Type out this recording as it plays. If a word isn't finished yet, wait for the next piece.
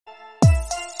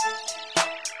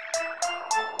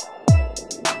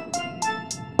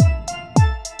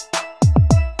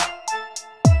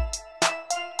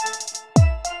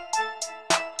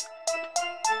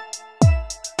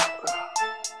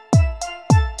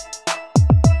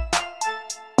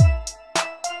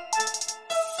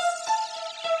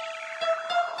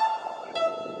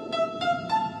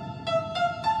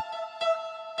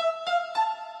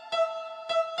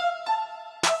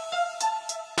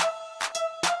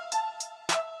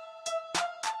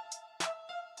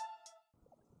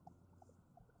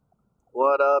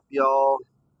y'all?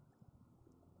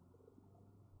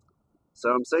 So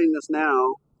I'm saying this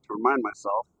now to remind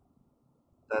myself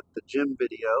that the gym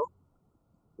video,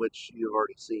 which you've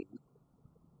already seen,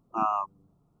 um,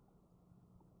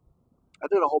 I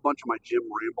did a whole bunch of my gym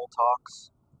ramble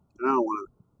talks, and I don't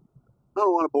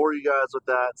want to bore you guys with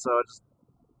that. So I'm just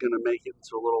gonna make it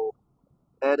into a little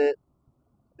edit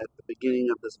at the beginning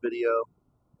of this video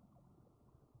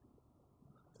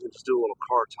and just do a little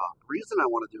car talk. The reason I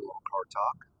want to do a little car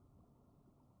talk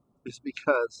is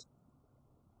because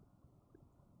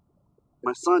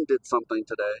my son did something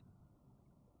today,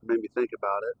 made me think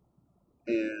about it,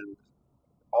 and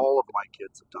all of my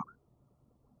kids have done it.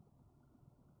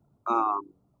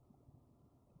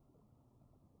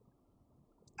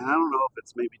 And I don't know if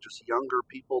it's maybe just younger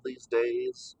people these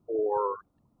days, or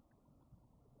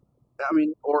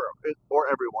or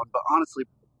everyone, but honestly,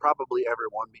 probably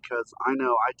everyone, because I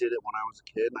know I did it when I was a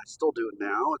kid, and I still do it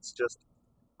now. It's just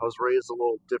I was raised a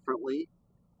little differently,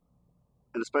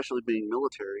 and especially being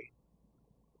military,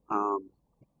 um,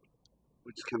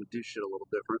 we just kind of do shit a little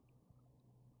different.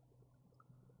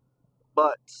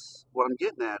 But what I'm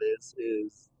getting at is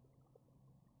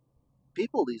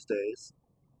people these days,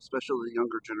 especially the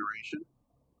younger generation,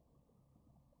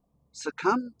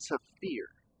 succumb to fear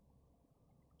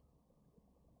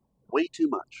way too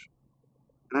much.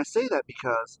 And I say that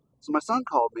because, so my son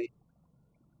called me,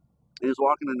 and he was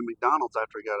walking into McDonald's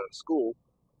after he got out of school,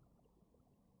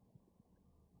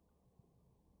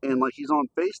 and like he's on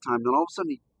FaceTime, then all of a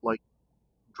sudden he like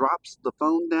drops the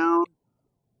phone down,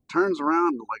 turns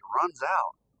around, and like runs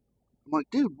out. I'm like,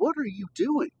 dude, what are you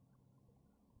doing?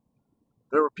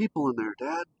 There were people in there,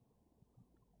 Dad.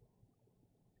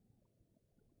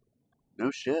 No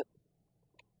shit.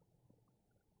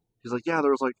 He's like, yeah,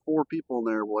 there was like 4 people in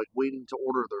there, like waiting to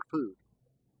order their food.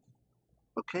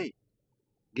 Okay,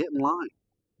 get in line.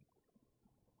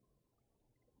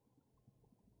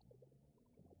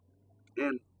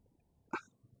 And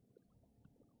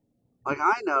like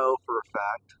I know for a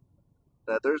fact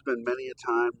that there's been many a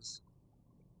times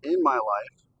in my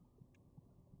life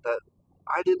that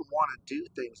I didn't want to do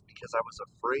things because I was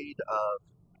afraid of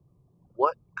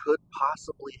what could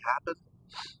possibly happen.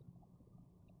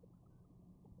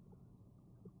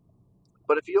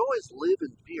 But if you always live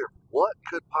in fear of what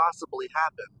could possibly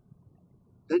happen,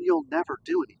 then you'll never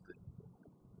do anything.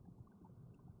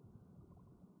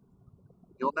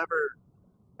 You'll never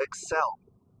excel.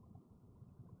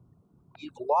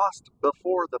 You've lost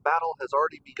before the battle has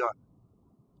already begun.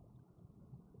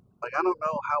 Like, I don't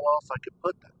know how else I could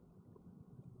put that.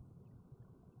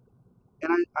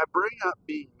 And I bring up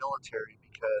being military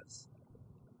because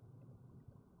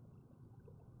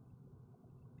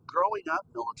growing up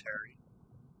military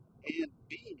and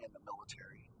being in the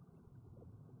military,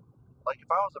 like if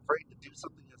I was afraid to do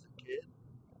something as a kid,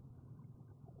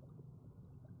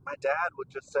 my dad would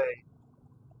just say,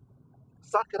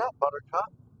 suck it up,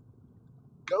 buttercup.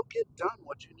 Go get done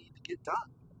what you need to get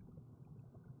done.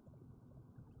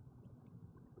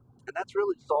 And that's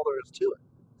really all there is to it.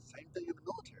 Same thing in the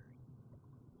military.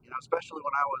 You know, especially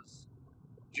when I was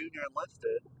junior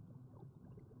enlisted,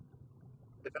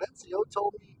 if an NCO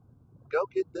told me, go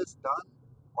get this done,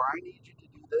 or I need you to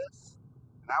do this,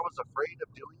 and I was afraid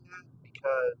of doing that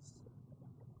because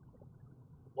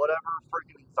whatever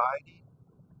freaking anxiety,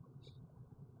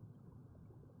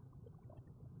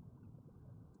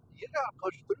 you gotta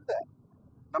push through that,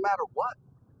 no matter what.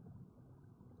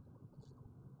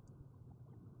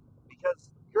 Because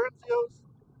your NCOs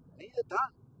need it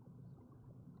done.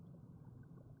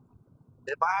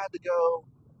 If I had to go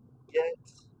get,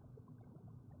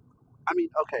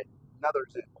 okay, another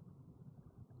example.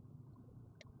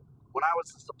 When I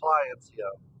was a supply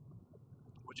NCO,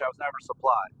 which I was never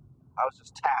supply, I was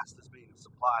just tasked as being a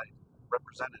supply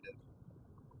representative.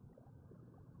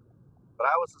 But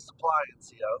I was a supply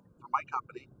NCO for my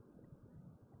company,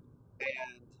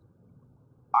 and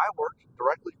I worked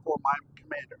directly for my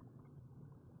commander.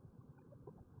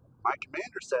 My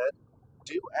commander said,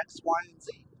 do X, Y, and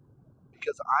Z,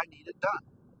 because I need it done.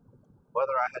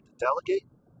 Whether I had to delegate,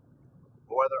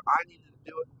 or whether I needed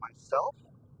to do it myself,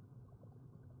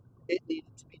 it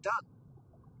needed to be done.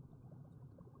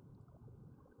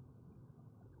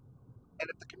 And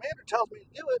if the commander tells me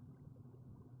to do it,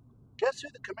 guess who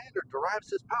the commander derives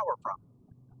his power from?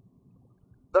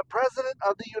 The President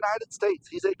of the United States.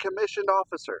 He's a commissioned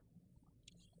officer.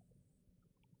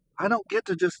 I don't get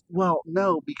to just,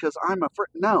 no, because I'm afraid.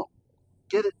 No,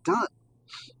 get it done.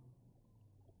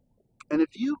 And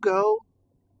if you go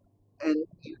and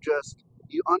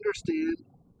you understand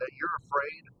that you're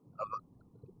afraid of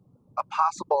a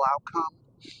possible outcome,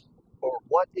 or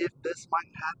what if this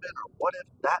might happen, or what if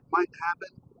that might happen,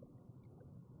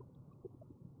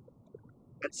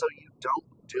 and so you don't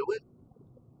do it,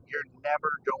 you're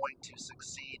never going to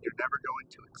succeed, you're never going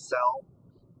to excel.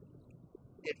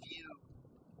 If you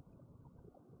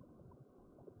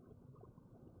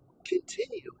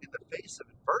continue in the face of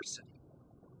adversity,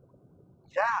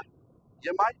 yeah,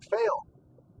 you might fail.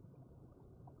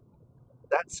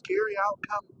 That scary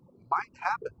outcome might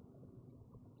happen.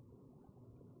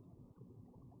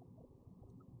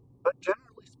 But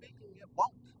generally speaking, it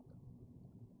won't.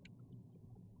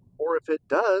 Or if it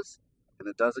does, and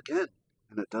it does again,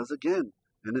 and it does again,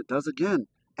 and it does again,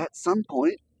 at some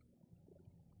point,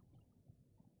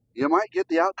 you might get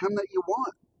the outcome that you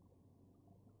want.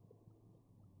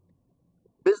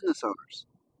 Business owners,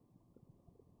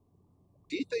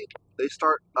 do you think they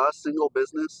start a single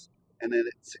business and then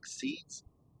it succeeds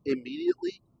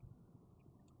immediately?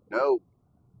 No.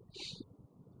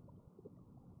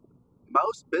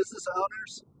 Most business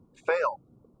owners fail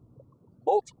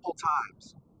multiple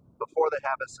times before they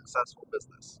have a successful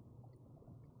business.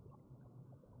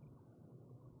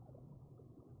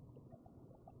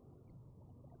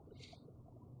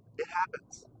 It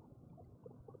happens.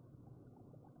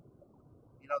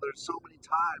 You know, there's so many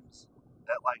times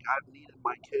that like I've needed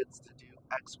my kids to do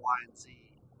X, Y, and Z,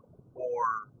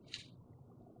 or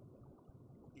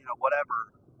you know,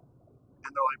 whatever.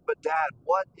 And they're like, but Dad,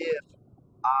 what if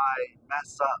I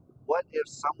mess up? What if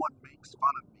someone makes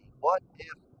fun of me? What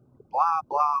if blah,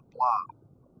 blah, blah?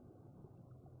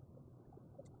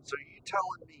 So you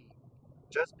telling me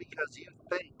just because you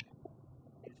think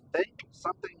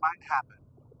something might happen,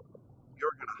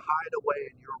 you're going to hide away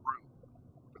in your room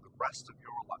for the rest of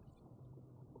your life?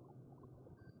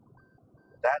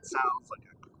 That sounds like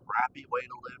a crappy way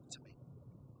to live to me.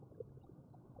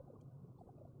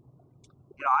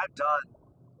 You know, I've done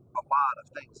a lot of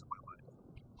things in my life.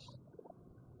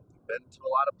 Been to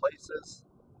a lot of places,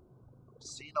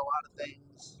 seen a lot of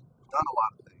things, done a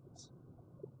lot of things.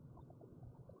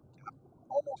 I'm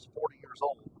almost 40 years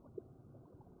old,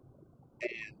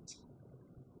 and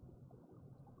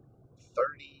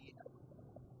 30,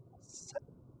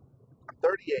 I'm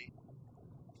 38.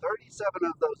 37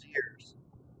 of those years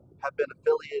have been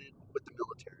affiliated with the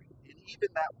military. And even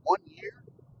that 1 year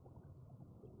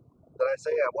that I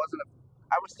say I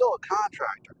was still a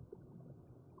contractor.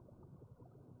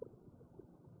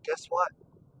 Guess what?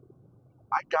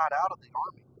 I got out of the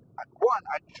Army. I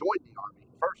joined the Army,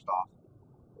 first off.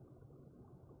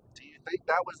 Do you think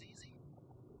that was easy?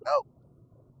 No.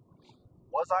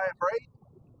 Was I afraid?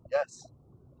 Yes.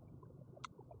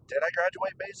 Did I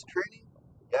graduate basic training?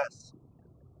 Yes.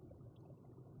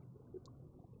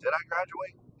 Did I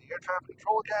graduate the Air Traffic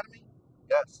Control Academy?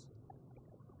 Yes.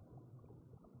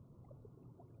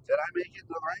 Did I make it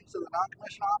into the ranks of the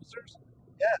non-commissioned officers?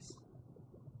 Yes.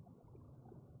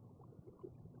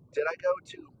 Did I go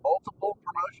to multiple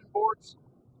promotion boards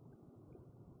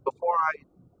before I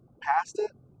passed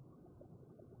it?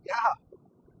 Yeah.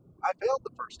 I failed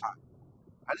the first time.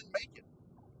 I didn't make it.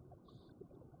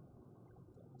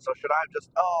 So should I have just,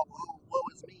 woe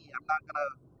is me, I'm not gonna,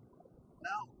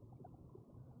 no.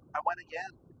 I went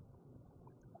again.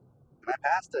 And I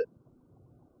passed it.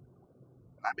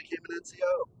 And I became an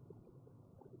NCO.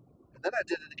 And then I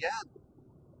did it again.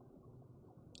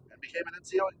 And became an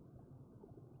NCO.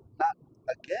 Not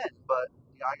again, but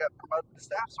you know, I got promoted to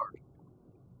staff sergeant.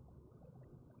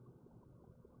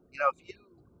 You know, if you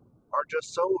are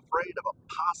just so afraid of a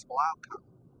possible outcome,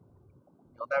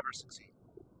 you'll never succeed.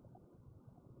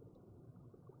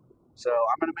 So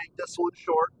I'm going to make this one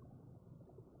short.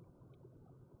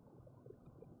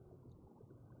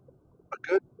 A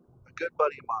good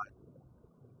buddy of mine,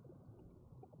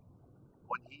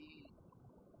 when he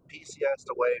PCS'd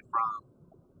away from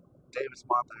Davis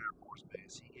Monthan Air Force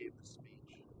Base, he gave this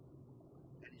speech,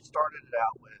 and he started it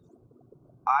out with,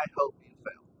 "I hope you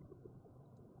fail,"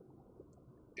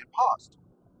 and paused,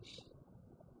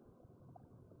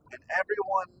 and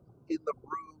everyone in the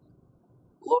room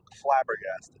looked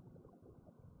flabbergasted.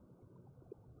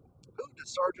 Who does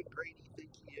Sergeant Grady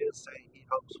think he is, saying he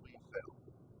hopes we fail?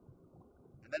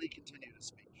 And then he continued his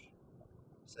speech. He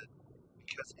said,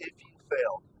 "Because if you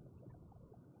failed,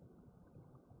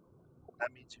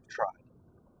 that means you've tried.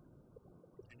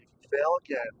 And if you fail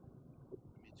again, it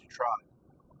means you tried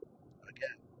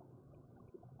again.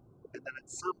 And then at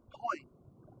some point,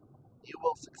 you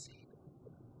will succeed.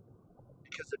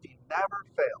 Because if you never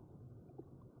fail,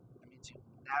 it means you've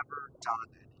never done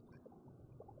anything.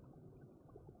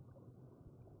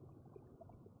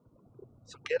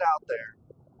 So get out there,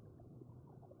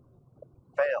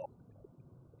 fail,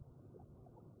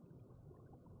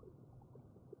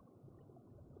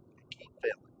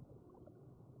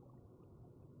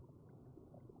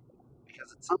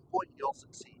 some point you'll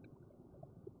succeed.